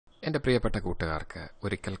എൻ്റെ പ്രിയപ്പെട്ട കൂട്ടുകാർക്ക്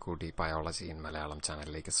ഒരിക്കൽ കൂടി ബയോളജി ഇൻ മലയാളം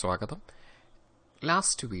ചാനലിലേക്ക് സ്വാഗതം.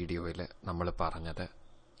 ലാസ്റ്റ് വീഡിയോയിൽ നമ്മൾ പറഞ്ഞത്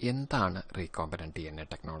എന്താണ് റീകോമ്പിനന്റ് DNA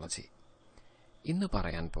ടെക്നോളജി. ഇന്ന്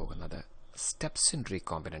പറയാൻ പോകുന്നത് steps in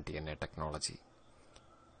recombinant DNA technology.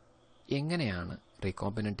 എങ്ങനെയാണ്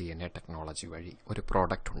റീകോമ്പിനന്റ് DNA ടെക്നോളജി വഴി ഒരു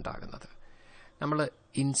പ്രോഡക്റ്റ് ഉണ്ടാകുന്നത്. നമ്മൾ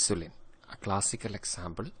ഇൻസുലിൻ, ക്ലാസിക്കൽ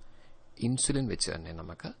എക്സാമ്പിൾ ഇൻസുലിൻ വെച്ച് തന്നെ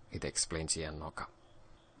നമുക്ക് ഇത് എക്സ്പ്ലെയിൻ ചെയ്യാൻ നോക്കാം.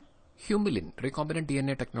 ഹ്യൂമിലിൻ, റീകോമ്പിനന്റ്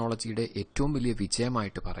DNA ടെക്നോളജിയുടെ ഏറ്റവും വലിയ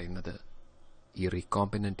വിജയമായിട്ട് പറയുന്നത് ഈ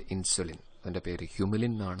റീകോമ്പിനന്റ് ഇൻസുലിൻ, അതിൻ്റെ പേര്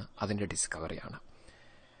ഹ്യൂമിലിൻ എന്നാണ്, അതിൻ്റെ ഡിസ്കവറിയാണ്.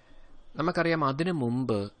 നമുക്കറിയാം, അതിനു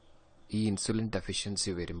മുമ്പ് ഈ ഇൻസുലിൻ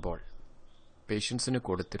ഡെഫിഷ്യൻസി വരുമ്പോൾ പേഷ്യൻസിന്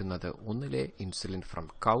കൊടുത്തിരുന്നത് ഒന്നിലെ ഇൻസുലിൻ ഫ്രം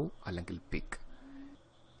കൗ അല്ലെങ്കിൽ പിഗ്.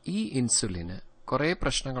 ഈ ഇൻസുലിന് കുറേ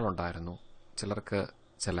പ്രശ്നങ്ങളുണ്ടായിരുന്നു. ചിലർക്ക്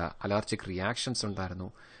ചില അലർജിക് റിയാക്ഷൻസ് ഉണ്ടായിരുന്നു.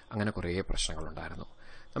 അങ്ങനെ കുറേ പ്രശ്നങ്ങളുണ്ടായിരുന്നു.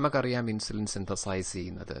 നമുക്കറിയാം, ഇൻസുലിൻ സിന്തസൈസ്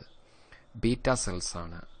ചെയ്യുന്നത് ബീറ്റാ സെൽസ്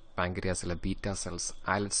ആണ്. പാങ്ക്രിയാസിലെ beta cells,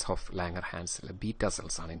 islets of ലാംഗർഹാൻസിലെ beta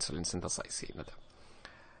cells ആണ് ഇൻസുലിൻ സിന്തസൈസ് ചെയ്യുന്നത്.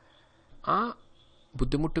 ആ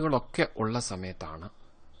ബുദ്ധിമുട്ടുകളൊക്കെ ഉള്ള സമയത്താണ്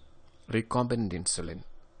റീകോമ്പിനന്റ് ഇൻസുലിൻ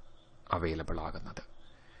അവൈലബിൾ ആകുന്നത്.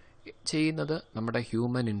 ചെയ്യുന്നത് നമ്മുടെ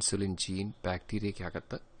ഹ്യൂമൻ ഇൻസുലിൻ ജീൻ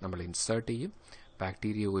ബാക്ടീരിയക്കകത്ത് നമ്മൾ ഇൻസേർട്ട് ചെയ്യും.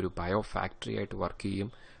 ബാക്ടീരിയ ഒരു ബയോ ഫാക്ടറി ആയിട്ട് വർക്ക്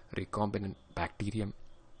ചെയ്യും. റീകോമ്പിനന്റ് ബാക്ടീരിയം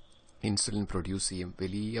ഇൻസുലിൻ പ്രൊഡ്യൂസ് ചെയ്യും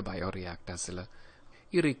വലിയ ബയോ റിയാക്ടേഴ്സിൽ.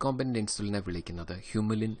 ഈ റീകോമ്പിനന്റ് ഇൻസുലിനെ വിളിക്കുന്നത്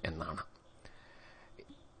ഹ്യൂമുലിൻ എന്നാണ്.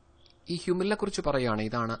 ഈ ഹ്യൂമുലിനെ കുറിച്ച് പറയുകയാണ്,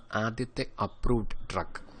 ഇതാണ് ആദ്യത്തെ approved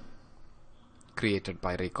drug created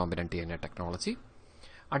by recombinant DNA technology.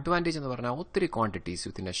 Advantage എന്ന് പറഞ്ഞാൽ ഒത്തിരി quantities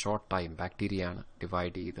within A short time ബാക്ടീരിയയാണ്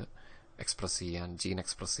divide ചെയ്ത് എക്സ്പ്രസ് ചെയ്യാൻ, ജീൻ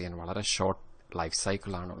എക്സ്പ്രസ് ചെയ്യാൻ വളരെ ഷോർട്ട് ലൈഫ്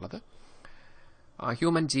സൈക്കിളാണുള്ളത്.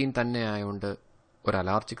 ഹ്യൂമൻ ജീൻ തന്നെ ആയതുകൊണ്ട് ഒരു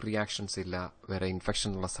അലർജിക് റിയാക്ഷൻസ് ഇല്ല, വേറെ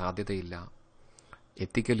ഇൻഫെക്ഷനുള്ള സാധ്യതയില്ല,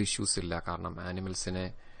 എത്തിക്കൽ ഇഷ്യൂസ് ഇല്ല. കാരണം ആനിമൽസിനെ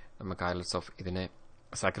നമുക്ക് ഐലറ്റ്സ് ഓഫ് ഇതിനെ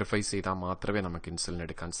സാക്രിഫൈസ് ചെയ്താൽ മാത്രമേ നമുക്ക് ഇൻസുലിൻ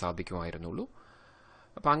എടുക്കാൻ സാധിക്കുമായിരുന്നുള്ളൂ.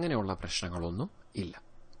 അപ്പം അങ്ങനെയുള്ള പ്രശ്നങ്ങളൊന്നും ഇല്ല.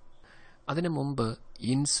 അതിനു മുമ്പ്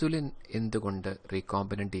ഇൻസുലിൻ എന്തുകൊണ്ട്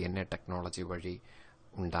റീകോമ്പിനന്റ് DNA ടെക്നോളജി വഴി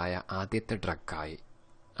ഉണ്ടായ ആദ്യത്തെ ഡ്രഗായി,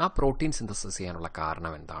 ആ പ്രോട്ടീൻ സിന്തസിസ് ചെയ്യാനുള്ള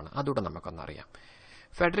കാരണം എന്താണ്, അതുകൂടെ നമുക്കൊന്നറിയാം.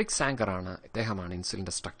 ഫെഡറിക് സാങ്കറാണ്, ഇദ്ദേഹമാണ്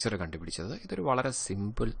ഇൻസുലിൻ്റെ സ്ട്രക്ചർ കണ്ടുപിടിച്ചത്. ഇതൊരു വളരെ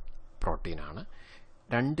സിമ്പിൾ പ്രോട്ടീനാണ്.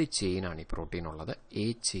 2 ചെയിനാണ് ഈ പ്രോട്ടീൻ ഉള്ളത്, എ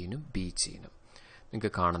ചെയിനും ബി ചെയിനും. നിങ്ങൾക്ക്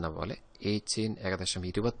കാണുന്ന പോലെ എ ചെയിൻ ഏകദേശം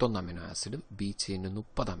 21 അമിനോ ആസിഡും ബി ചെയിന്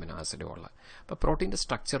 30 അമിനോ ആസിഡും ഉള്ള. അപ്പോൾ പ്രോട്ടീൻ്റെ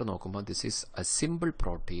സ്ട്രക്ചർ നോക്കുമ്പോൾ this is A simple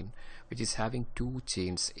protein which is having 2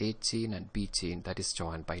 chains, A chain and B chain, that is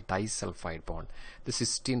joined by disulphide bond. ഇത്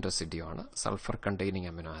സിസ്റ്റീൻ റെസിഡ്യൂ ആണ്, sulphur containing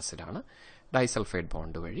amino ആസിഡാണ്. Disulphide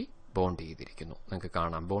bond വഴി bond ചെയ്തിരിക്കുന്നു. നിങ്ങൾക്ക്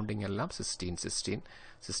കാണാം, ബോണ്ടിങ് എല്ലാം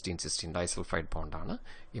സിസ്റ്റീൻ ഡൈസൾഫൈഡ് ബോണ്ടാണ്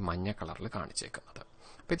ഈ മഞ്ഞ കളറിൽ കാണിച്ചേക്കുന്നത്.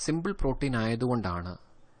 അപ്പോൾ ഇത് സിമ്പിൾ പ്രോട്ടീൻ ആയതുകൊണ്ടാണ്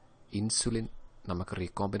ഇൻസുലിൻ നമുക്ക്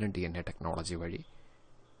റീകോമ്പിനന്റ് DNA ടെക്നോളജി വഴി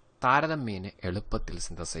താരതമ്യേന എളുപ്പത്തിൽ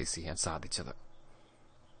സിന്തസൈസ് ചെയ്യാൻ സാധിച്ചത്.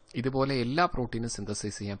 ഇതുപോലെ എല്ലാ പ്രോട്ടീനും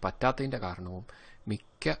സിന്തസൈസ് ചെയ്യാൻ പറ്റാത്തതിൻ്റെ കാരണവും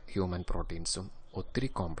മിക്ക ഹ്യൂമൻ പ്രോട്ടീൻസും ഒത്തിരി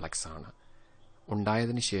കോംപ്ലക്സ് ആണ്.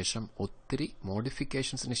 ഉണ്ടായതിനു ശേഷം ഒത്തിരി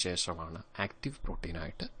മോഡിഫിക്കേഷൻസിന് ശേഷമാണ് ആക്റ്റീവ്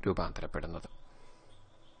പ്രോട്ടീനായിട്ട് രൂപാന്തരപ്പെടുന്നത്.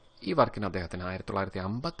 ഈ വർക്കിന് അദ്ദേഹത്തിന്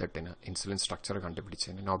 1958 ഇൻസുലിൻ സ്ട്രക്ചർ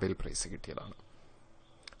കണ്ടുപിടിച്ചതിന് നൊബേൽ പ്രൈസ് കിട്ടിയതാണ്.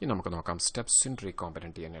 ഇനി നമുക്ക് നോക്കാം steps in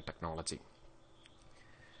recombinant DNA technology.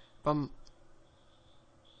 അപ്പം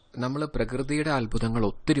നമ്മൾ പ്രകൃതിയുടെ അത്ഭുതങ്ങൾ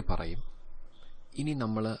ഒത്തിരി പറയും. ഇനി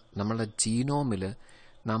നമ്മളുടെ ജീനോമിൽ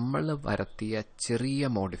നമ്മൾ വരുത്തിയ ചെറിയ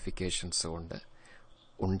മോഡിഫിക്കേഷൻസ് കൊണ്ട്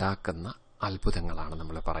ഉണ്ടാക്കുന്ന അത്ഭുതങ്ങളാണ്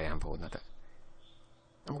നമ്മൾ പറയാൻ പോകുന്നത്.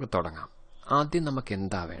 നമുക്ക് തുടങ്ങാം. ആദ്യം നമുക്ക്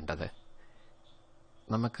എന്താ വേണ്ടത്?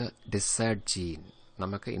 നമുക്ക് ഡിസൈർഡ് ജീൻ,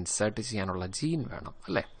 നമുക്ക് ഇൻസേർട്ട് ചെയ്യാനുള്ള ജീൻ വേണം,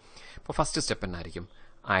 അല്ലേ? അപ്പോൾ ഫസ്റ്റ് സ്റ്റെപ്പ് എന്നായിരിക്കും?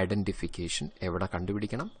 ഐഡന്റിഫിക്കേഷൻ. എവിടെ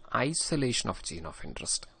കണ്ടുപിടിക്കണം? Isolation of gene of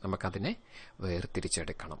interest. നമുക്കതിനെ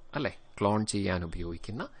വേർതിരിച്ചെടുക്കണം, അല്ലേ? ക്ലോൺ ചെയ്യാൻ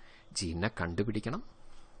ഉപയോഗിക്കുന്ന ജീനെ കണ്ടുപിടിക്കണം,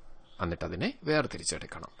 എന്നിട്ടതിനെ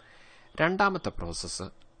വേർതിരിച്ചെടുക്കണം. രണ്ടാമത്തെ പ്രോസസ്സ്,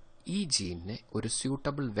 ഈ ജീനിനെ ഒരു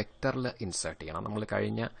സ്യൂട്ടബിൾ വെക്ടറിൽ ഇൻസേർട്ട് ചെയ്യണം. നമ്മൾ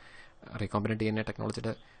കഴിഞ്ഞ റീകോമ്പിനന്റ് DNA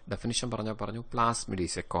ടെക്നോളജിയുടെ ഡെഫിനിഷൻ പറഞ്ഞു plasmid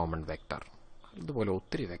is A common vector. ഇതുപോലെ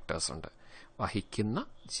ഒത്തിരി വെക്ടേഴ്സ് ഉണ്ട്. വഹിക്കുന്ന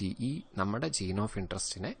ഈ നമ്മുടെ ജീൻ ഓഫ്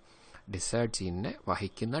ഇൻട്രസ്റ്റിനെ, ഡിസൈർഡ് ജീനിനെ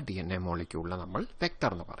വഹിക്കുന്ന DNA മോളിക്യൂളിനെ നമ്മൾ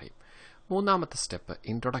വെക്ടർ എന്ന് പറയും. മൂന്നാമത്തെ step,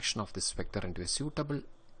 introduction of this vector in to A suitable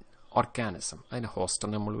organism. അതിനെ ഹോസ്റ്റ്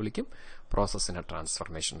എന്ന് നമ്മൾ വിളിക്കും, പ്രോസസ്സിനെ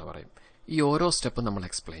ട്രാൻസ്ഫർമേഷൻ എന്ന് പറയും. ഈ ഓരോ സ്റ്റെപ്പും നമ്മൾ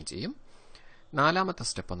എക്സ്പ്ലെയിൻ ചെയ്യും. നാലാമത്തെ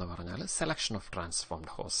സ്റ്റെപ്പ് എന്ന് പറഞ്ഞാൽ selection of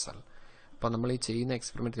transformed host cell. അപ്പോൾ നമ്മൾ ഈ ചെയ്യുന്ന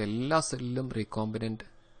എക്സ്പെരിമെന്റിൽ എല്ലാ സെല്ലിലും റീകോമ്പിനന്റ്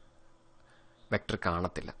വെക്ടർ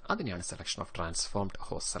കാണത്തില്ല. അതിനെയാണ് selection of transformed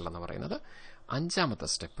host cell എന്ന് പറയുന്നത്. അഞ്ചാമത്തെ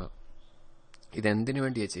സ്റ്റെപ്പ്, ഇതെന്തിനു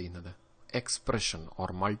വേണ്ടിയാണ് ചെയ്യുന്നത്? Expression or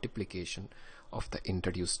multiplication of the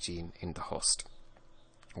introduced gene in the host.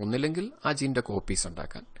 ഒന്നില്ലെങ്കിൽ ആ ജീൻ്റെ കോപ്പീസ്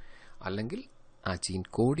ഉണ്ടാക്കാൻ, അല്ലെങ്കിൽ ആ ജീൻ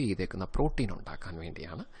കോഡ് ചെയ്തേക്കുന്ന പ്രോട്ടീൻ ഉണ്ടാക്കാൻ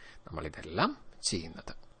വേണ്ടിയാണ് നമ്മളിതെല്ലാം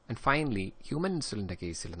ചെയ്യുന്നത്. ആൻഡ് ഫൈനലി ഹ്യൂമൻ ഇൻസുലിൻ്റെ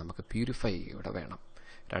കേസിൽ നമുക്ക് പ്യൂരിഫൈ ഇവിടെ വേണം.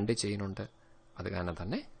 2 ചെയിനുണ്ട്. അത് കാരണം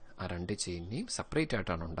തന്നെ ആ 2 ചെയിനെയും സെപ്പറേറ്റ്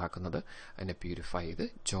ആയിട്ടാണ് ഉണ്ടാക്കുന്നത്. അതിനെ പ്യൂരിഫൈ ചെയ്ത്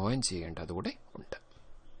ജോയിൻ ചെയ്യേണ്ടതുകൂടെ ഉണ്ട്.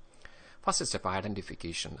 First step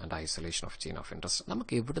identification and isolation of gene of interest.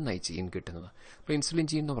 നമുക്ക് എവിടുന്ന് ഈ ജീൻ കിട്ടുന്നത്? ഇപ്പോൾ ഇൻസുലിൻ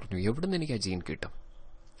ജീൻ എന്ന് പറഞ്ഞു, എവിടുന്ന് എനിക്ക് ആ ജീൻ കിട്ടും?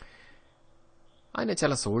 അതിന്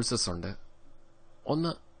ചില സോഴ്സസ് ഉണ്ട്.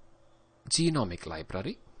 ഒന്ന് ജീനോമിക്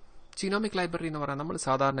ലൈബ്രറി. ജീനോമിക് ലൈബ്രറി എന്ന് പറയാൻ നമ്മൾ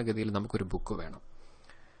സാധാരണഗതിയിൽ നമുക്കൊരു ബുക്ക് വേണം.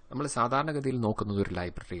 നമ്മൾ സാധാരണഗതിയിൽ നോക്കുന്നത് ഒരു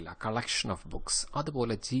ലൈബ്രറിയിലാണ്, കളക്ഷൻ ഓഫ് ബുക്സ്.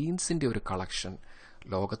 അതുപോലെ ജീൻസിൻ്റെ ഒരു കളക്ഷൻ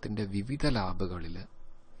ലോകത്തിൻ്റെ വിവിധ ലാബുകളിൽ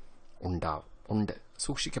ഉണ്ട്,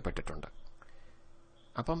 സൂക്ഷിക്കപ്പെട്ടിട്ടുണ്ട്.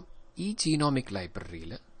 അപ്പം ഈ ജീനോമിക്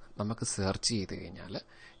ലൈബ്രറിയിൽ നമുക്ക് സെർച്ച് ചെയ്ത് കഴിഞ്ഞാൽ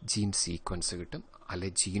ജീൻ സീക്വൻസ് കിട്ടും, അല്ലെ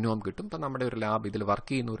ജീനോം കിട്ടും. ഇപ്പം നമ്മുടെ ഒരു ലാബ്, ഇതിൽ വർക്ക്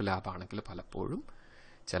ചെയ്യുന്ന ഒരു ലാബാണെങ്കിൽ പലപ്പോഴും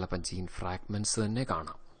ചിലപ്പം ജീൻ ഫ്രാഗ്മെൻറ്റ്സ് തന്നെ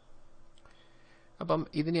കാണാം. അപ്പം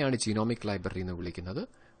ഇതിനെയാണ് ജീനോമിക് ലൈബ്രറി എന്ന് വിളിക്കുന്നത്.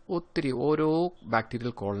 ഓരോ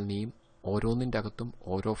ബാക്ടീരിയൽ കോളനിയും ഓരോന്നിൻ്റെ അകത്തും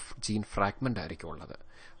ഓരോ ജീൻ ഫ്രാഗ്മെൻ്റ് ആയിരിക്കും ഉള്ളത്.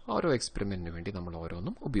 ഓരോ എക്സ്പെരിമെൻറ്റിന് വേണ്ടി നമ്മൾ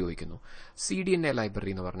ഓരോന്നും ഉപയോഗിക്കുന്നു. cDNA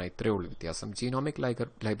ലൈബ്രറി എന്ന് പറഞ്ഞാൽ ഇത്രയേ ഉള്ളൂ വ്യത്യാസം. ജീനോമിക്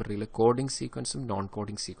ലൈബ്രറിയിൽ കോഡിംഗ് സീക്വൻസും നോൺ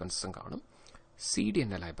കോഡിംഗ് സീക്വൻസും കാണും.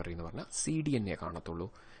 cDNA ലൈബ്രറി എന്ന് പറഞ്ഞാൽ cDNA കാണത്തുള്ളൂ,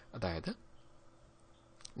 അതായത്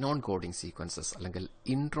നോൺ കോഡിംഗ് സീക്വൻസസ് അല്ലെങ്കിൽ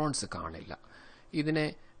ഇൻട്രോൺസ് കാണില്ല. ഇതിനെ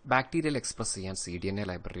ബാക്ടീരിയൽ എക്സ്പ്രസ് ചെയ്യാൻ cDNA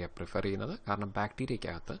ലൈബ്രറിയാണ് പ്രിഫർ ചെയ്യുന്നത്. കാരണം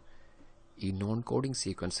ബാക്ടീരിയക്കകത്ത് ഈ നോൺ കോഡിംഗ്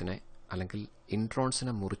സീക്വൻസിനെ അല്ലെങ്കിൽ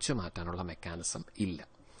ഇൻട്രോൺസിനെ മുറിച്ചു മാറ്റാനുള്ള മെക്കാനിസം ഇല്ല.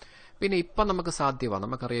 പിന്നെ ഇപ്പം നമുക്ക് സാധ്യമാണ്,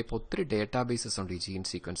 നമുക്കറിയാം ഇപ്പോൾ ഒത്തിരി ഡേറ്റാബേസസ് ഉണ്ട് ഈ ജീൻ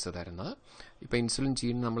സീക്വൻസ് തരുന്നത്. ഇപ്പോൾ ഇൻസുലിൻ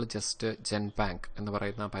ജീൻ നമ്മൾ ജസ്റ്റ് ജെൻബാങ്ക് എന്ന്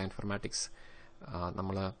പറയുന്ന ബയോഇൻഫർമാറ്റിക്സ്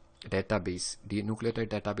നമ്മൾ ഡേറ്റാബേസ് ന്യൂക്ലിയോടൈഡ്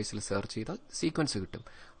ഡേറ്റാബേസിൽ സെർച്ച് ചെയ്താൽ സീക്വൻസ് കിട്ടും.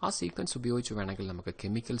 ആ സീക്വൻസ് ഉപയോഗിച്ച് വേണമെങ്കിൽ നമുക്ക്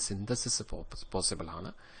കെമിക്കൽ സിന്തസിസ് പോസിബിൾ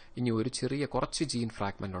ആണ്. ഇനി ഒരു കുറച്ച് ജീൻ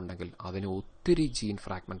ഫ്രാഗ്മെന്റ് ഉണ്ടെങ്കിൽ അതിനെ ഒത്തിരി ജീൻ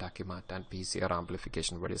ഫ്രാഗ്മെന്റ് ആക്കി മാറ്റാൻ PCR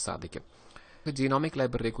ആംപ്ലിഫിക്കേഷൻ വഴി സാധിക്കും. ജീനോമിക്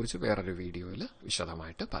ലൈബ്രറിയെ കുറിച്ച് വേറൊരു വീഡിയോയിൽ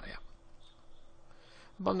വിശദമായിട്ട് പറയാം.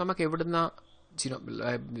 അപ്പം നമുക്ക് എവിടുന്ന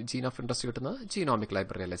ജീൻ ഓഫ് ഇൻട്രസ്റ്റ് കിട്ടുന്നത്? ജീനോമിക്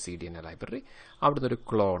ലൈബ്രറി അല്ലെ cDNA ലൈബ്രറി. അവിടുന്ന് ഒരു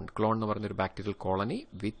ക്ലോൺ എന്ന് പറയുന്നൊരു ബാക്ടീരിയൽ കോളനി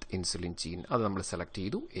വിത്ത് ഇൻസുലിൻ ജീൻ, അത് നമ്മൾ സെലക്ട്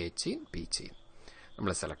ചെയ്തു. A ചെയിൻ B ചെയിൻ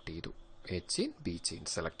നമ്മൾ സെലക്ട് ചെയ്തു. A chain B chain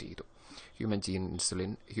select ചെയ്തു.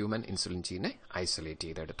 ഹ്യൂമൻ ഇൻസുലിൻ ജീനെ ഐസൊലേറ്റ്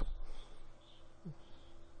ചെയ്തെടുത്തു.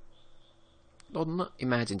 ഒന്ന്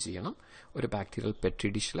ഇമാജിൻ ചെയ്യണം, ഒരു bacterial Petri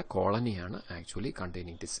ഡിഷിലെ കോളനിയാണ് actually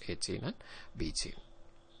containing this A chain and B chain.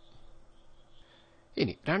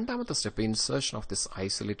 ഇനി രണ്ടാമത്തെ step, insertion of this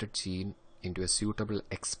isolated gene into A suitable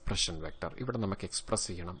expression vector. ഇവിടെ നമുക്ക് എക്സ്പ്രസ്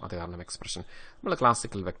ചെയ്യണം. അത് കാരണം എക്സ്പ്രഷൻ നമ്മൾ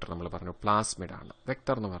ക്ലാസിക്കൽ വെക്ടർ നമ്മൾ പറഞ്ഞു പ്ലാസ്മിഡ് ആണ്.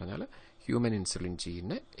 വെക്ടർ എന്ന് പറഞ്ഞാൽ ഹ്യൂമൻ ഇൻസുലിൻ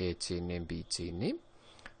ജീനിനെ A ചെയിനെയും B ചെയിനെയും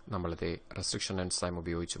നമ്മളിത് റെസ്ട്രിക്ഷൻ എൻസൈം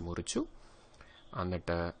ഉപയോഗിച്ച് മുറിച്ചു.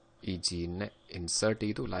 എന്നിട്ട് ഈ ജീനിനെ ഇൻസേർട്ട്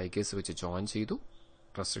ചെയ്തു, ലൈഗേസ് വെച്ച് ജോയിൻ ചെയ്തു.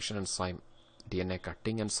 Restriction enzyme DNA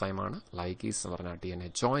cutting എൻസൈമാണ്, ligase എന്ന് പറഞ്ഞാൽ DNA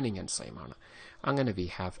ജോയിനിങ് എൻസൈമാണ്. അങ്ങനെ we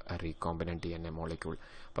have A recombinant DNA molecule.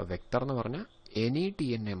 അപ്പോൾ വെക്ടർ എന്ന് പറഞ്ഞാൽ any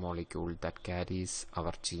DNA molecule that carries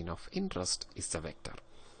our gene of interest is A vector.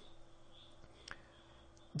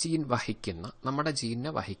 നമ്മുടെ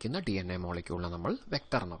ജീനിനെ വഹിക്കുന്ന DNA മോളിക്യൂളിനെ നമ്മൾ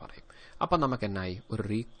വെക്ടർ എന്ന് പറയും. അപ്പം നമുക്ക് എന്നായി? ഒരു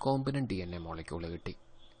റീകോമ്പിനന്റ് DNA മോളിക്യൂൾ കിട്ടി.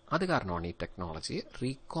 അത് കാരണമാണ് ഈ ടെക്നോളജിയെ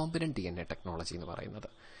റീകോമ്പിനന്റ് DNA ടെക്നോളജി എന്ന് പറയുന്നത്.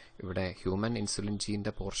 ഇവിടെ human insulin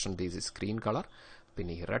ജീൻ്റെ portion these green colour,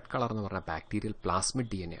 പിന്നെ ഈ റെഡ് കളർ എന്ന് പറഞ്ഞാൽ ബാക്ടീരിയൽ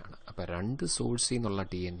പ്ലാസ്മിഡ് DNA ആണ്. അപ്പോൾ 2 സോഴ്സിൽ നിന്നുള്ള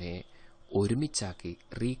DNA ഒരുമിച്ചാക്കി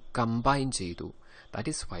റീകമ്പൈൻ ചെയ്തു. That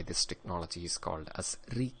is why this technology is called as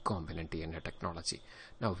recombinant DNA technology.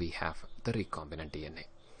 Now we have the recombinant DNA.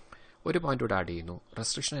 ഒരു പോയിന്റ് കൂടെ ആഡ് ചെയ്യുന്നു.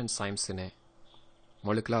 Restriction എൻസൈംസിനെ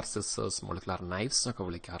molecular scissors, molecular knives എന്നൊക്കെ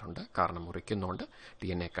വിളിക്കാറുണ്ട്. കാരണം മുറിക്കുന്നുണ്ട്,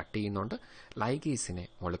 DNA കട്ട് ചെയ്യുന്നുണ്ട്. ലൈഗേസിനെ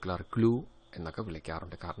മോളിക്കുലാർ ഗ്ലൂ എന്നൊക്കെ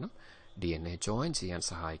വിളിക്കാറുണ്ട്. കാരണം DNA ജോയിൻ ചെയ്യാൻ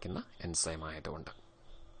സഹായിക്കുന്ന എൻസൈം ആയതുകൊണ്ട്.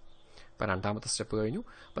 അപ്പോൾ രണ്ടാമത്തെ സ്റ്റെപ്പ് കഴിഞ്ഞു.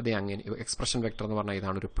 അപ്പോൾ അതേ അങ്ങനെ എക്സ്പ്രഷൻ വെക്ടർ എന്ന് പറഞ്ഞാൽ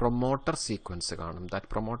ഇതാണ്. ഒരു പ്രൊമോട്ടർ സീക്വൻസ് കാണും. That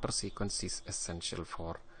promoter sequence is essential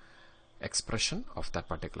for expression of that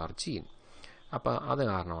particular gene. അപ്പോൾ അത്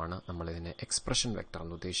കാരണമാണ് നമ്മളിതിനെ എക്സ്പ്രഷൻ വെക്ടർ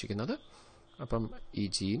എന്ന് ഉദ്ദേശിക്കുന്നത്. അപ്പം ഈ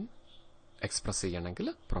ജീൻ എക്സ്പ്രസ് ചെയ്യണമെങ്കിൽ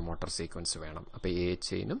പ്രൊമോട്ടർ സീക്വൻസ് വേണം. അപ്പോൾ A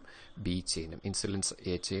ചെയിനും B ചെയിനും, insulins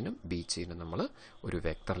A ചെയിനും B ചെയിനും നമ്മൾ ഒരു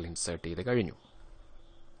വെക്ടറിൽ ഇൻസേർട്ട് ചെയ്ത് കഴിഞ്ഞു.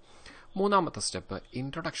 മൂന്നാമത്തെ step,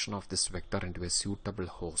 introduction of this vector into A suitable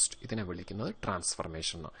host. ഇതിനെ വിളിക്കുന്നത്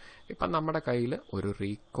ട്രാൻസ്ഫർമേഷൻ. ഇപ്പം നമ്മുടെ കയ്യിൽ ഒരു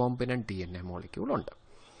റീകോമ്പിനന്റ് DNA മോളിക്യൂൾ ഉണ്ട്.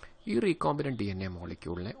 ഈ റീകോമ്പിനന്റ് DNA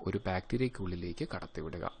മോളിക്യൂളിനെ ഒരു ബാക്ടീരിയയ്ക്കുള്ളിലേക്ക്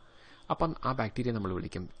കടത്തിവിടുക. അപ്പം ആ ബാക്ടീരിയ നമ്മൾ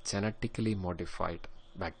വിളിക്കും ജനറ്റിക്കലി മോഡിഫൈഡ്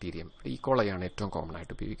ബാക്ടീരിയം. E.coli ആണ് ഏറ്റവും കോമൺ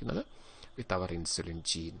ആയിട്ട് ഉപയോഗിക്കുന്നത് വിത്ത് അവർ ഇൻസുലിൻ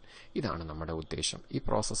ജീൻ. ഇതാണ് നമ്മുടെ ഉദ്ദേശം. ഈ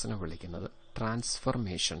പ്രോസസ്സിനെ വിളിക്കുന്നത്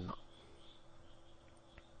ട്രാൻസ്ഫർമേഷൻ.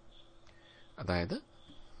 അതായത്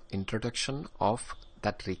introduction of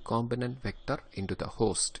that recombinant vector into the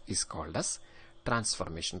host is called as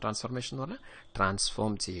transformation. Transformation എന്ന് പറഞ്ഞാൽ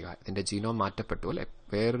ട്രാൻസ്ഫോം ചെയ്യുക. ഇതിന്റെ ജീനോം മാറ്റപ്പെട്ടു അല്ലെ,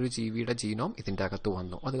 വേറൊരു ജീവിയുടെ ജീനോം ഇതിന്റെ അകത്ത്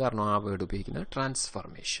വന്നു, അത് കാരണം ആ വേർഡ് ഉപയോഗിക്കുന്നത്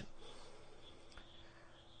ട്രാൻസ്ഫർമേഷൻ.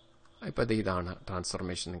 ഇപ്പോൾ ഇതാണ്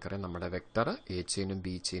ട്രാൻസ്ഫർമേഷൻ. നിങ്ങൾക്കറിയാം, നമ്മുടെ vector A ചെയിനും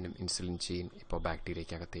B ചെയിനും insulin chain ഇപ്പോൾ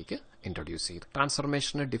ബാക്ടീരിയക്കകത്തേക്ക് ഇൻട്രൊഡ്യൂസ് ചെയ്തു.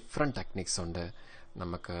 ട്രാൻസ്ഫർമേഷന് ഡിഫറെൻറ്റ് ടെക്നിക്സ് ഉണ്ട്.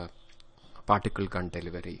 നമുക്ക് particle gun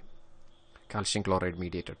delivery, calcium chloride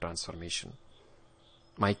mediated transformation,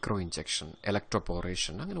 micro injection,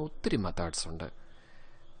 ഇലക്ട്രോപോറേഷൻ, അങ്ങനെ ഒത്തിരി മെത്തേഡ്സ് ഉണ്ട്.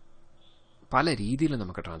 പല രീതിയിൽ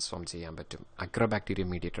നമുക്ക് ട്രാൻസ്ഫോം ചെയ്യാൻ പറ്റും. അഗ്രബാക്ടീരിയ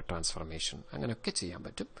മീഡിയേറ്റഡ് ട്രാൻസ്ഫർമേഷൻ, അങ്ങനെയൊക്കെ ചെയ്യാൻ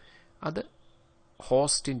പറ്റും. അത്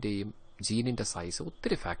ഹോസ്റ്റിൻ്റെയും ജീനിൻ്റെ സൈസ്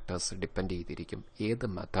ഒത്തിരി ഫാക്ടേഴ്സ് ഡിപ്പെൻഡ് ചെയ്തിരിക്കും ഏത്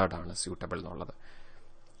മെത്തേഡാണ് സ്യൂട്ടബിൾ എന്നുള്ളത്.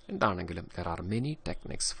 എന്താണെങ്കിലും there are many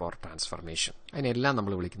techniques for transformation. അതിനെല്ലാം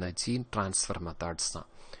നമ്മൾ വിളിക്കുന്ന ജീൻ ട്രാൻസ്ഫർ മെത്തേഡ്സാണ്.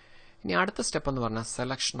 ഇനി അടുത്ത സ്റ്റെപ്പ് എന്ന് പറഞ്ഞാൽ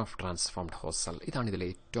selection of transformed host cell. ഇതാണ് ഇതിലെ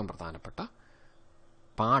ഏറ്റവും പ്രധാനപ്പെട്ട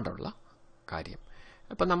പാടുള്ള കാര്യം.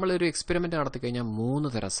 അപ്പം നമ്മളൊരു എക്സ്പെരിമെൻ്റ് നടത്തി കഴിഞ്ഞാൽ 3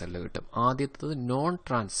 തരം സെല്ല് കിട്ടും. ആദ്യത്തേത് നോൺ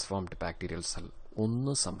ട്രാൻസ്ഫോംഡ് ബാക്ടീരിയൽ സെൽ,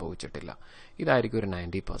 ഒന്നും സംഭവിച്ചിട്ടില്ല. ഇതായിരിക്കും ഒരു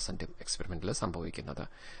 90% എക്സ്പെരിമെൻറ്റിൽ സംഭവിക്കുന്നത്.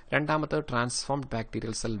 രണ്ടാമത്തേത് transformed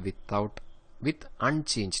bacterial cell with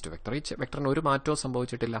unchanged vector. ഈ വെക്ടറിന് ഒരു മാറ്റവും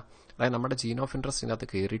സംഭവിച്ചിട്ടില്ല, അതായത് നമ്മുടെ ജീൻ ഓഫ് ഇൻട്രസ്റ്റ് ഇതിനകത്ത്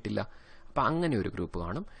കയറിയിട്ടില്ല. അപ്പം അങ്ങനെ ഒരു ഗ്രൂപ്പ്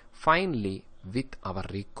കാണും. ഫൈനലി വിത്ത് അവർ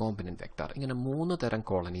റീകോമ്പിനന്റ് വെക്ടർ. ഇങ്ങനെ 3 തരം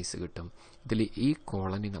കോളനീസ് കിട്ടും. ഇതിൽ ഈ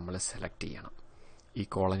കോളനി നമ്മൾ സെലക്ട് ചെയ്യണം.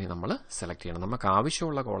 നമുക്ക്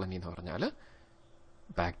ആവശ്യമുള്ള കോളനി എന്ന് പറഞ്ഞാൽ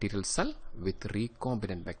bacterial cell with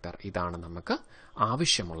recombinant vector. ഇതാണ് നമുക്ക്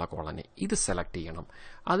ആവശ്യമുള്ള കോളനി. ഇത് സെലക്ട് ചെയ്യണം.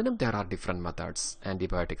 അതിനും there are different methods.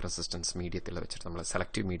 Antibiotic resistance മീഡിയത്തിൽ വെച്ചിട്ട് നമ്മൾ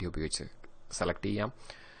സെലക്റ്റീവ് മീഡിയ ഉപയോഗിച്ച് സെലക്ട് ചെയ്യാം.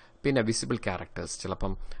 പിന്നെ വിസിബിൾ ക്യാരക്ടേഴ്സ്,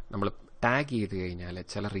 ചിലപ്പം നമ്മൾ ടാഗ് ചെയ്ത് കഴിഞ്ഞാൽ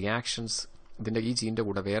ചില റിയാക്ഷൻസ് ഇതിൻ്റെ ഈ ജീൻ്റെ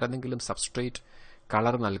കൂടെ വേറെ എന്തെങ്കിലും സബ്സ്ട്രേറ്റ്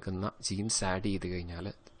കളർ നൽകുന്ന ജീൻസ് ആഡ് ചെയ്ത് കഴിഞ്ഞാൽ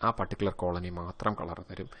ആ പർട്ടിക്കുലർ കോളനി മാത്രം കളർ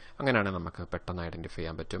തരും. അങ്ങനെയാണെങ്കിൽ നമുക്ക് പെട്ടെന്ന് ഐഡൻറ്റിഫൈ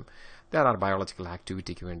ചെയ്യാൻ പറ്റും. ദർ ആർ ബയോളജിക്കൽ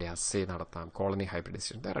ആക്ടിവിറ്റിക്ക് വേണ്ടി അസേ നടത്താം, colony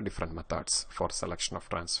hybridisation. There are different methods four selection of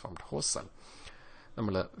transformed host cell.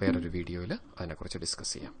 നമ്മൾ വേറൊരു വീഡിയോയിൽ അതിനെക്കുറിച്ച്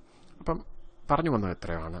ഡിസ്കസ് ചെയ്യാം. അപ്പം പറഞ്ഞു വന്നത്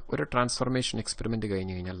എത്രയാണ്, ഒരു ട്രാൻസ്ഫർമേഷൻ എക്സ്പെരിമെൻറ്റ്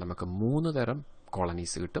കഴിഞ്ഞ് കഴിഞ്ഞാൽ നമുക്ക് 3 തരം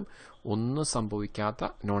കോളനീസ് കിട്ടും. ഒന്നും സംഭവിക്കാത്ത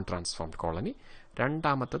നോൺ ട്രാൻസ്ഫോംഡ് കോളനി,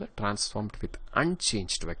 രണ്ടാമത്തത് ട്രാൻസ്ഫോംഡ് വിത്ത്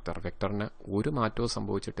അൺചേഞ്ച്ഡ് വെക്ടർ. വെക്ടറിന് ഒരു മാറ്റവും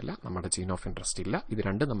സംഭവിച്ചിട്ടില്ല, നമ്മുടെ ജീൻ ഓഫ് ഇൻട്രസ്റ്റ് ഇല്ല. ഇത്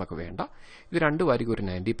രണ്ടും നമുക്ക് വേണ്ട. ഇത് രണ്ടുമായിരിക്കും ഒരു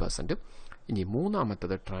 90%. ഇനി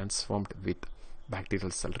മൂന്നാമത്തത് ട്രാൻസ്ഫോംഡ് വിത്ത്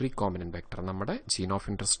ബാക്ടീരിയൽ സെൽ റീകോമ്പിനന്റ് വെക്ടർ, നമ്മുടെ ജീൻ ഓഫ്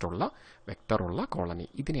ഇൻട്രസ്റ്റ് ഉള്ള വെക്ടറുള്ള കോളനി.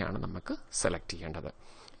 ഇതിനെയാണ് നമുക്ക് സെലക്ട് ചെയ്യേണ്ടത്.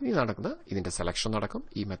 ഇനി നടക്കുന്നത് ഇതിന്റെ സെലക്ഷൻ നടക്കും.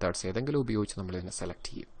 ഈ മെത്തേഡ്സ് ഏതെങ്കിലും ഉപയോഗിച്ച് നമ്മൾ ഇതിനെ സെലക്ട്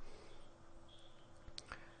ചെയ്യും.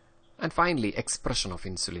 And finally expression of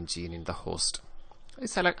insulin gene in the host.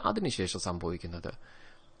 അതിനുശേഷം സംഭവിക്കുന്നത്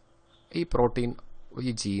ഈ പ്രോട്ടീൻ,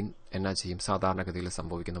 ഈ ജീൻ എന്നാ ചെയ്യും, സാധാരണഗതിയിൽ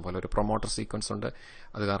സംഭവിക്കുന്ന പോലെ ഒരു പ്രൊമോട്ടർ സീക്വൻസ് ഉണ്ട്.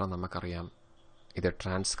 അത് കാരണം നമുക്കറിയാം ഇത്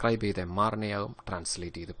ട്രാൻസ്ക്രൈബ് ചെയ്ത് mRNA ആകും,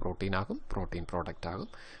 ട്രാൻസ്ലേറ്റ് ചെയ്ത് പ്രോട്ടീൻ ആകും, പ്രോട്ടീൻ പ്രോഡക്റ്റ് ആകും.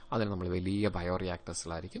 അതിന് നമ്മൾ വലിയ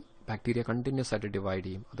ബയോറിയാക്ടേഴ്സിലായിരിക്കും. ബാക്ടീരിയ കണ്ടിന്യൂസ് ആയിട്ട് ഡിവൈഡ്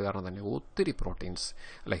ചെയ്യും. അത് കാരണം തന്നെ ഒത്തിരി പ്രോട്ടീൻസ്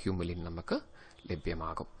അല്ലെ ഹ്യൂമുലിൻ നമുക്ക്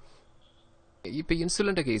ലഭ്യമാകും. ഇപ്പോൾ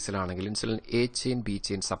ഇൻസുലിൻ്റെ കേസിലാണെങ്കിൽ insulin A chain B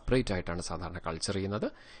chain separate ആയിട്ടാണ് സാധാരണ കൾച്ചർ ചെയ്യുന്നത്.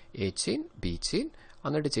 എ ചെയിൻ ബി ചെയിൻ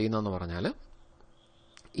എന്നിട്ട് ചെയ്യുന്നതെന്ന് പറഞ്ഞാൽ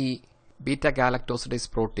ഈ ബീറ്റ ഗാലക്ടോസിഡേസ്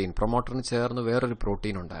പ്രോട്ടീൻ പ്രൊമോട്ടറിന് ചേർന്ന് വേറൊരു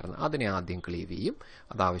പ്രോട്ടീൻ ഉണ്ടായിരുന്നു, അതിനെ ആദ്യം ക്ലീവ് ചെയ്യും.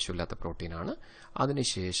 അത് ആവശ്യമില്ലാത്ത പ്രോട്ടീനാണ്.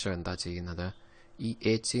 അതിനുശേഷം എന്താ ചെയ്യുന്നത്, ഈ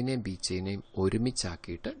എ ചെയിനെയും ബി ചെയിനെയും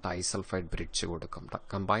ഒരുമിച്ചാക്കിയിട്ട് ഡൈസൾഫൈഡ് ബ്രിഡ്ജ് കൊടുക്കും.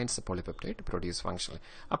 Combines polypeptide produce function.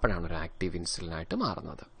 അപ്പോഴാണ് ഒരു ആക്റ്റീവ് ഇൻസുലിനായിട്ട്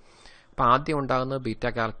മാറുന്നത്. അപ്പോൾ ആദ്യം ഉണ്ടാകുന്നത് ബീറ്റ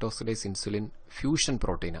ഗാലക്ടോസിഡേസ് ഇൻസുലിൻ ഫ്യൂഷൻ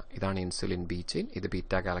പ്രോട്ടീനാണ്. ഇതാണ് ഇൻസുലിൻ ബി ചെയിൻ, ഇത്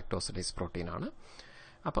ബീറ്റ ഗാലക്ടോസിഡേസ് പ്രോട്ടീനാണ്.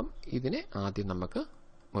 അപ്പം ഇതിനെ ആദ്യം നമുക്ക്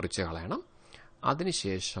മുറിച്ച് കളയണം.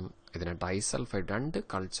 അതിനുശേഷം ഇതിനെ ഡൈസൾഫൈഡ്, 2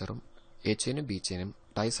 കൾച്ചറും എ ചെയിനും ബി ചെയിനും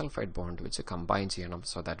ഡൈസൾഫൈഡ് ബോണ്ട് വെച്ച് കമ്പൈൻ ചെയ്യണം.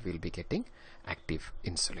 So that will be getting active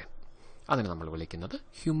insulin. അതിനെ നമ്മൾ വിളിക്കുന്നത്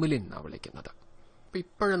ഹ്യൂമുലിൻ എന്നാണ് വിളിക്കുന്നത്. അപ്പോൾ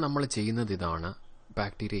ഇപ്പോഴും നമ്മൾ ചെയ്യുന്നത് ഇതാണ്.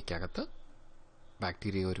 ബാക്ടീരിയക്കകത്ത്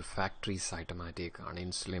ബാക്ടീരിയ ഒരു ഫാക്ടറീസ് ആയിട്ട് മാറ്റിയേക്കാണ്,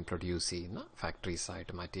 ഇൻസുലിൻ പ്രൊഡ്യൂസ് ചെയ്യുന്ന ഫാക്ടറീസ്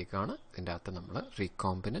ആയിട്ട് മാറ്റിയേക്കാണ്. ഇതിൻ്റെ അകത്ത് നമ്മൾ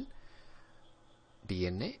റീകോമ്പിനന്റ്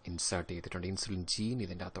DNA ഇൻസേർട്ട് ചെയ്തിട്ടുണ്ട്. ഇൻസുലിൻ ജീൻ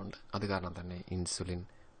ഇതിൻ്റെ അകത്തുണ്ട്. അത് കാരണം തന്നെ ഇൻസുലിൻ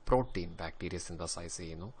പ്രോട്ടീൻ ബാക്ടീരിയ സിന്തസൈസ്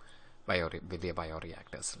ചെയ്യുന്നു വലിയ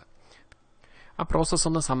ബയോറിയാക്ടേഴ്സിൽ. ആ പ്രോസസ്സ്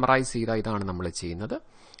ഒന്ന് സമ്മറൈസ് ചെയ്താൽ ഇതാണ് നമ്മൾ ചെയ്യുന്നത്.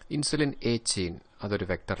 ഇൻസുലിൻ എ ചെയിൻ അതൊരു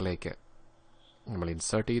വെക്ടറിലേക്ക് നമ്മൾ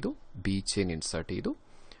ഇൻസേർട്ട് ചെയ്തു, ബി ചെയിൻ ഇൻസേർട്ട് ചെയ്തു.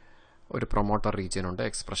 ഒരു പ്രൊമോട്ടർ റീജിയൻ ഉണ്ട്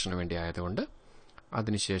എക്സ്പ്രഷന് വേണ്ടി ആയതുകൊണ്ട്.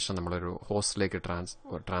 അതിനുശേഷം നമ്മളൊരു ഹോസ്റ്റിലേക്ക്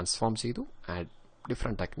ട്രാൻസ്ഫോം ചെയ്തു. Add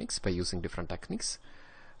different techniques by using different techniques.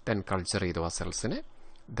 Then culture ചെയ്തു ആ സെൽസിനെ.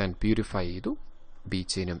 ദെൻ പ്യൂരിഫൈ ചെയ്തു ബി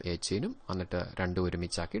ചെയിനും എ ചെയിനും. എന്നിട്ട് രണ്ടും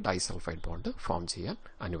ഒരുമിച്ചാക്കി ഡൈസൾഫൈഡ് ബോണ്ട് ഫോം ചെയ്യാൻ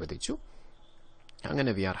അനുവദിച്ചു.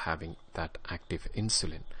 അങ്ങനെ V are having that active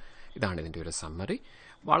insulin. ഇതാണ് ഇതിൻ്റെ ഒരു സമ്മറി.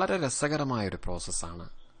 വളരെ രസകരമായൊരു പ്രോസസ്സാണ്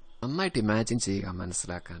നന്നായിട്ട് ഇമാജിൻ ചെയ്യുക,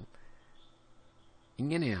 മനസ്സിലാക്കാൻ.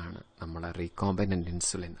 ഇങ്ങനെയാണ് നമ്മൾ റീകോംബിനന്റ്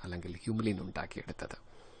ഇൻസുലിൻ അല്ലെങ്കിൽ ഹ്യൂമുലിൻ ഉണ്ടാക്കിയെടുത്തത്.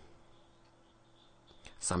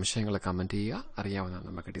 സംശയങ്ങൾ കമന്റ് ചെയ്യുക, അറിയാവുന്ന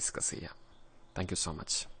നമുക്ക് ഡിസ്കസ് ചെയ്യാം. Thank you so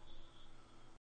much.